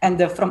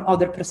 and from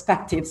other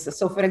perspectives.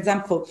 So, for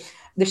example,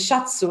 the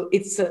shiatsu,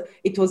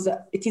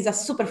 it is a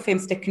super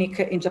famous technique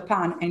in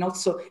Japan and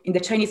also in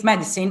the Chinese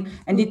medicine,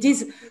 and it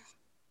is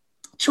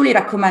truly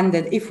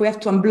recommended. If we have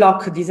to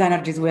unblock these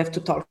energies, we have to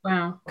talk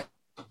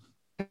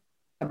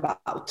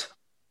about.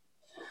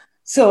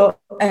 So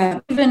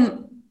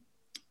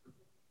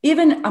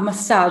even a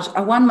massage,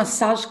 one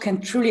massage can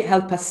truly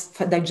help us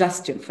for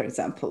digestion, for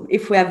example.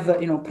 If we have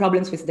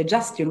problems with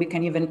digestion, we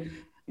can even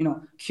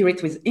cure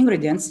it with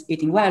ingredients,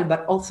 eating well,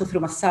 but also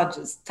through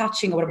massages,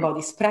 touching our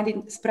body,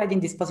 spreading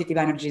these positive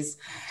energies.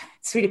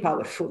 It's really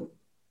powerful.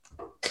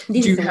 Do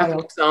you have an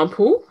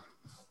example?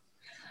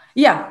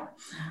 Yeah.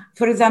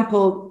 For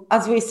example,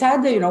 as we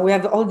said, we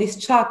have all these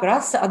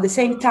chakras. At the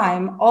same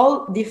time,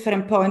 all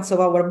different points of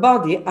our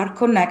body are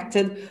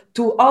connected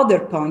to other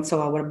points of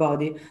our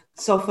body.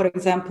 So, for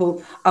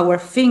example, our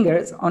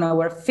fingers on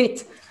our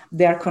feet,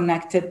 they are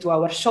connected to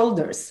our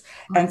shoulders.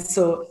 And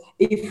so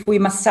if we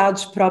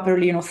massage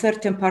properly,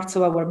 certain parts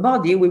of our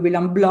body, we will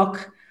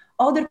unblock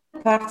other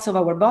parts of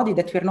our body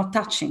that we're not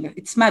touching.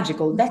 It's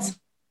magical. That's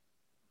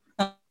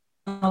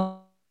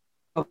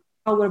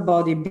our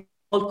body.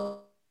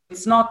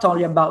 It's not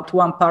only about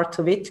one part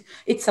of it,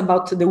 it's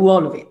about the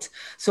whole of it.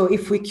 So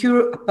if we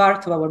cure a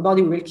part of our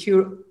body, we will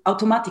cure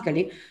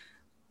automatically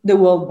the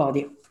whole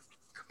body.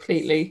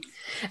 Completely.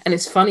 And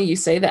it's funny you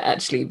say that,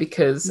 actually,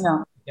 because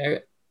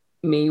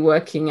me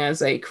working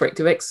as a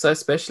corrective exercise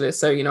specialist,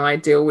 so I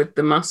deal with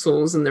the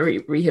muscles and the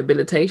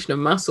rehabilitation of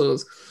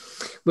muscles.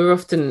 We're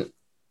often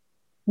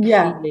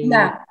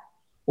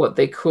what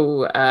they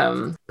call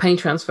pain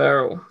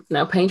transferal.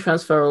 Now, pain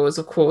transferal is,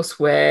 of course,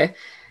 where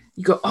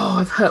you go, oh,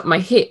 I've hurt my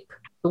hip.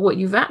 But what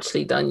you've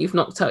actually done, you've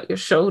knocked out your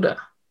shoulder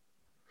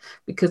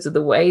because of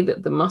the way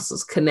that the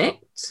muscles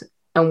connect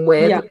and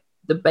where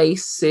the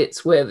base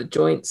sits, where the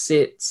joint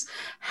sits,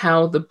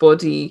 how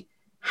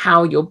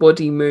your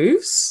body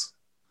moves.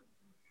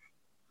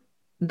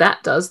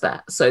 That does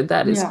that. So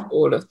that is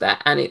all of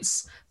that. And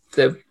it's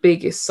the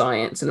biggest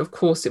science. And of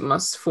course, it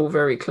must fall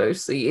very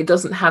closely. It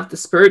doesn't have the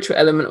spiritual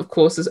element, of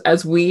course,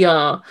 as we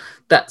are.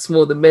 That's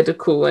more the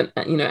medical and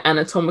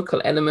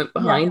anatomical element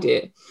behind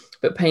it.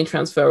 But pain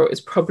transferal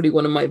is probably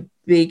one of my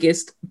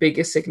biggest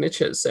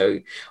signatures. So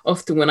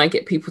often when I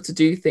get people to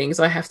do things,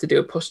 I have to do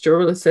a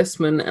postural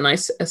assessment and I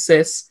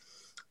assess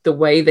the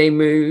way they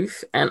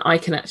move, and I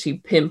can actually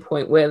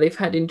pinpoint where they've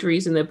had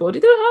injuries in their body.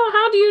 They're, oh,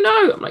 how do you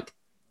know? I'm like,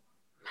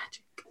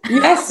 magic.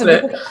 Yes,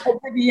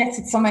 yes,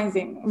 it's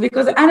amazing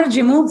because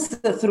energy moves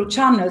through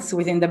channels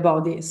within the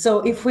body. So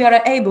if we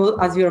are able,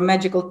 as your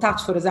magical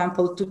touch, for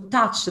example, to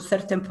touch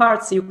certain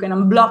parts, you can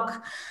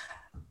unblock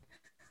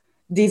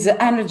these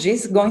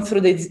energies going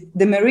through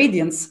the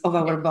meridians of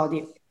our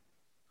body.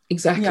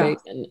 Exactly.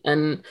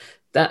 And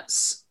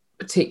that's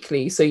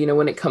particularly, so,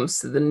 when it comes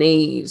to the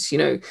knees,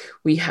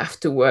 we have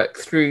to work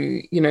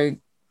through,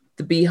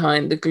 the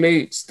behind, the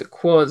glutes, the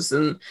quads.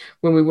 And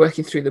when we're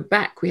working through the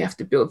back, we have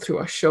to build through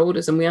our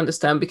shoulders. And we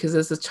understand because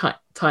there's a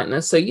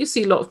tightness. So you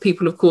see a lot of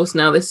people, of course,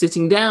 now they're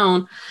sitting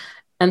down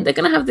and they're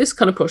going to have this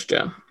kind of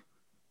posture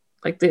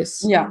like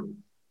this. Yeah.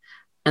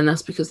 And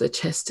that's because their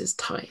chest is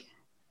tight.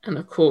 And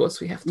of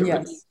course, we have to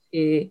release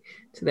here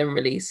to then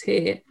release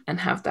here and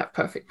have that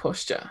perfect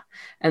posture.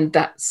 And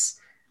that's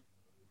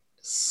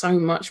so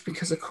much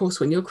because, of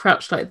course, when you're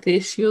crouched like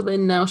this, you're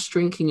then now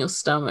shrinking your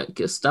stomach.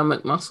 Your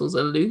stomach muscles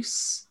are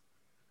loose.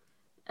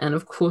 And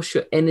of course,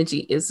 your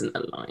energy isn't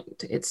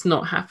aligned. It's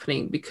not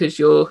happening because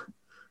you're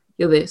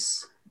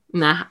this.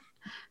 Now,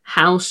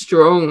 how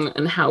strong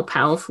and how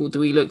powerful do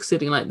we look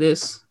sitting like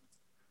this?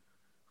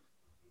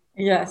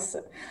 Yes.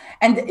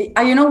 And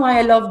you know why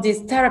I love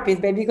these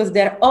therapies? Because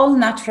they're all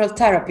natural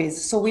therapies.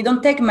 So we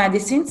don't take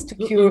medicines to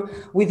cure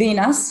within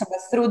us. But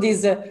through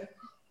these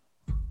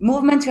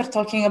movements you're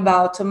talking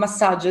about,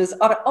 massages,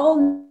 are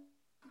all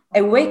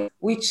a way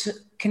which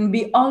can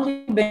be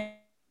only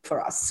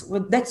for us.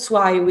 That's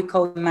why we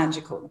call it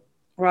magical,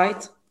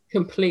 right?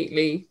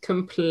 Completely.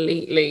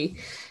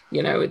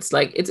 It's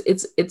like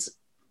it's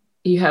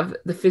you have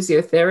the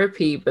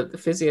physiotherapy, but the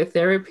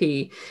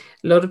physiotherapy,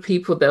 a lot of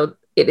people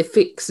it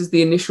fixes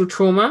the initial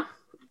trauma,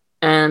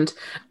 and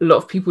a lot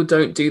of people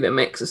don't do them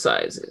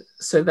exercises.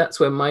 So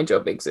that's where my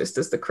job exists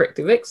as the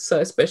corrective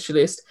exercise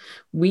specialist.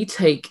 We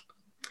take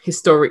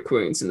historic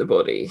wounds in the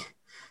body.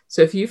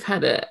 So if you've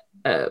had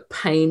a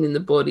pain in the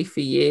body for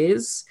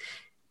years,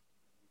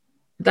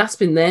 that's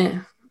been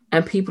there.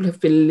 and people have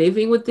been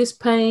living with this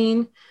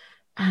pain,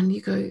 and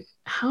you go,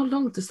 how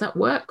long does that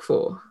work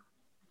for?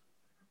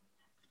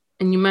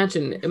 And you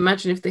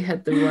imagine if they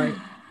had the right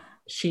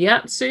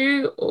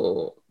shiatsu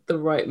or the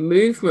right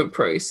movement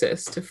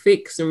process to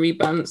fix and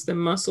rebalance their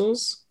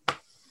muscles. It'd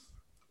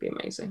be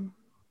amazing.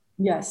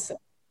 Yes. It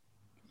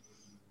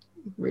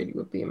really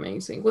would be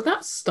amazing. Well,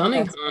 that's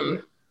stunning,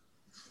 Han.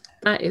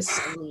 That is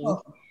stunning.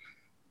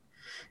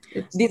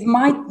 This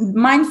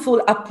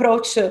mindful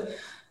approach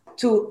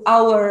to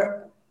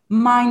our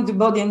mind,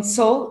 body, and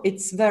soul,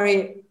 it's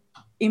very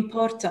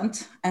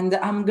important. And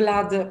I'm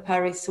glad,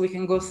 Paris, we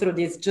can go through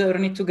this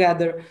journey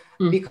together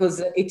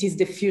because it is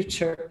the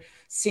future.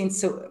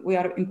 Since we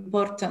are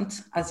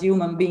important as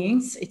human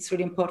beings, it's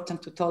really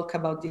important to talk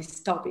about these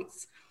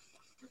topics.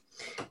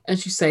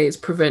 As you say, it's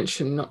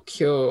prevention, not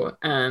cure.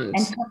 And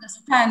to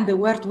understand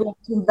where we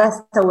have to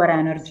invest our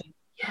energy.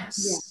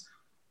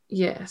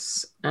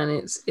 Yes. And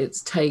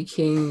it's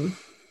taking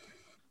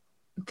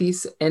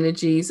these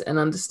energies and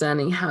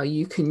understanding how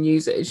you can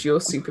use it as your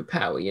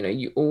superpower. You know,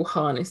 you all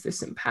harness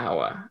this in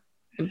power,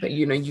 but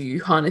you know,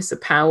 you harness the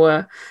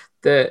power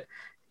that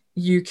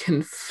you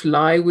can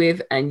fly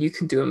with and you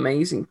can do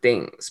amazing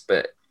things,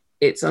 but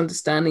it's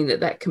understanding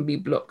that can be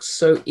blocked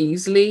so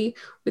easily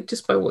with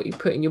just by what you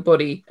put in your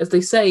body. As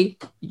they say,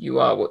 you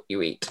are what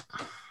you eat.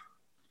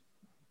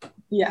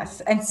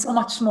 Yes, and so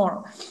much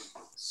more.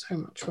 So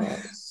much more.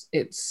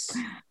 It's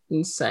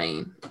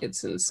insane.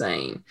 It's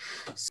insane.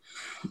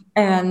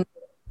 And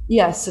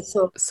yes,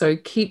 so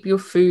keep your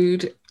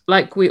food.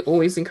 Like, we're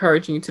always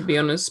encouraging you to be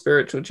on a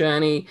spiritual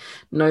journey.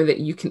 Know that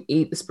you can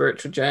eat the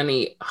spiritual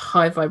journey.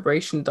 High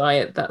vibration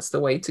diet, that's the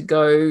way to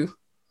go.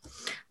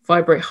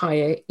 Vibrate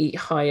higher, eat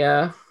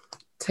higher,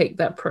 take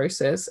that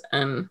process,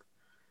 and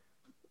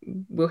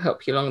we'll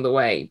help you along the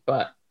way.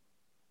 But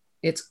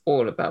it's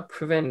all about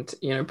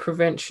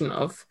prevention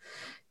of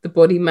the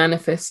body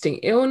manifesting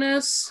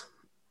illness.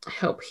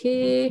 Help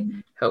here,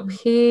 help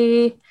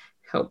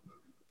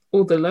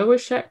all the lower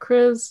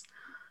chakras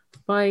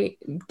by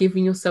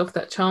giving yourself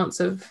that chance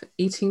of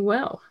eating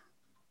well.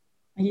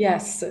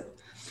 Yes.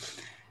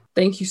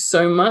 Thank you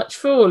so much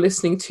for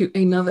listening to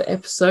another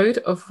episode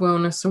of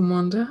Wellness and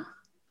Wonder.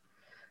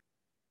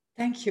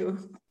 Thank you.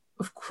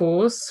 Of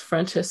course,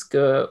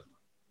 Francesca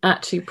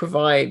actually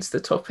provides the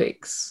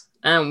topics,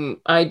 and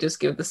I just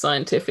give the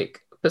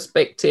scientific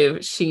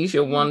perspective. She's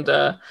your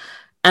wonder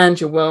and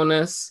your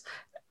wellness,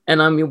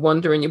 and I'm your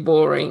wonder and your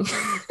boring.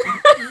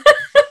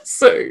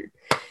 So,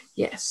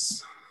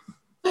 yes.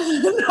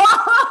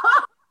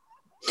 I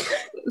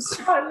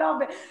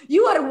love it.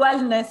 You are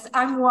wellness,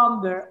 I'm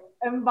wonder,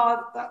 and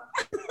basta.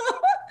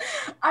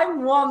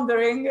 I'm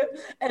wondering,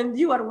 and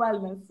you are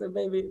wellness,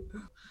 baby.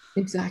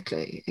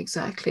 Exactly.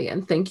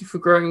 And thank you for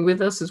growing with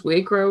us as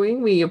we're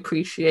growing. We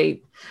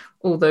appreciate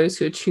all those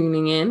who are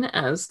tuning in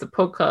as the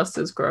podcast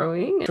is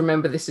growing.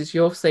 Remember, this is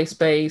your safe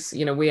space.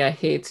 You know, we are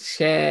here to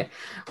share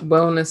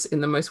wellness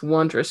in the most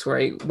wondrous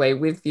way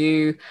with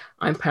you.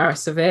 I'm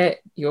Paris Savet,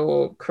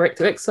 your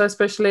corrective exercise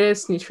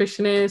specialist,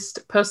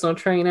 nutritionist, personal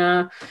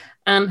trainer,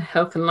 and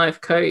health and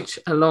life coach,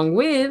 along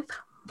with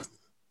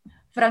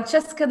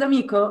Francesca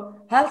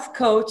D'Amico, health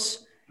coach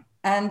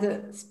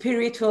and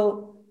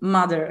spiritual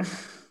mother.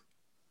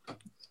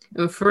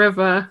 And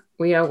forever,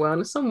 we are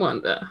Wellness and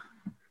Wonder.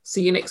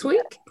 See you next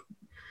week.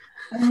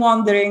 I'm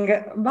wondering.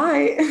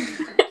 Bye.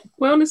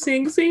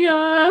 Wellnessing. See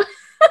ya.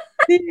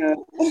 See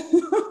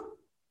you.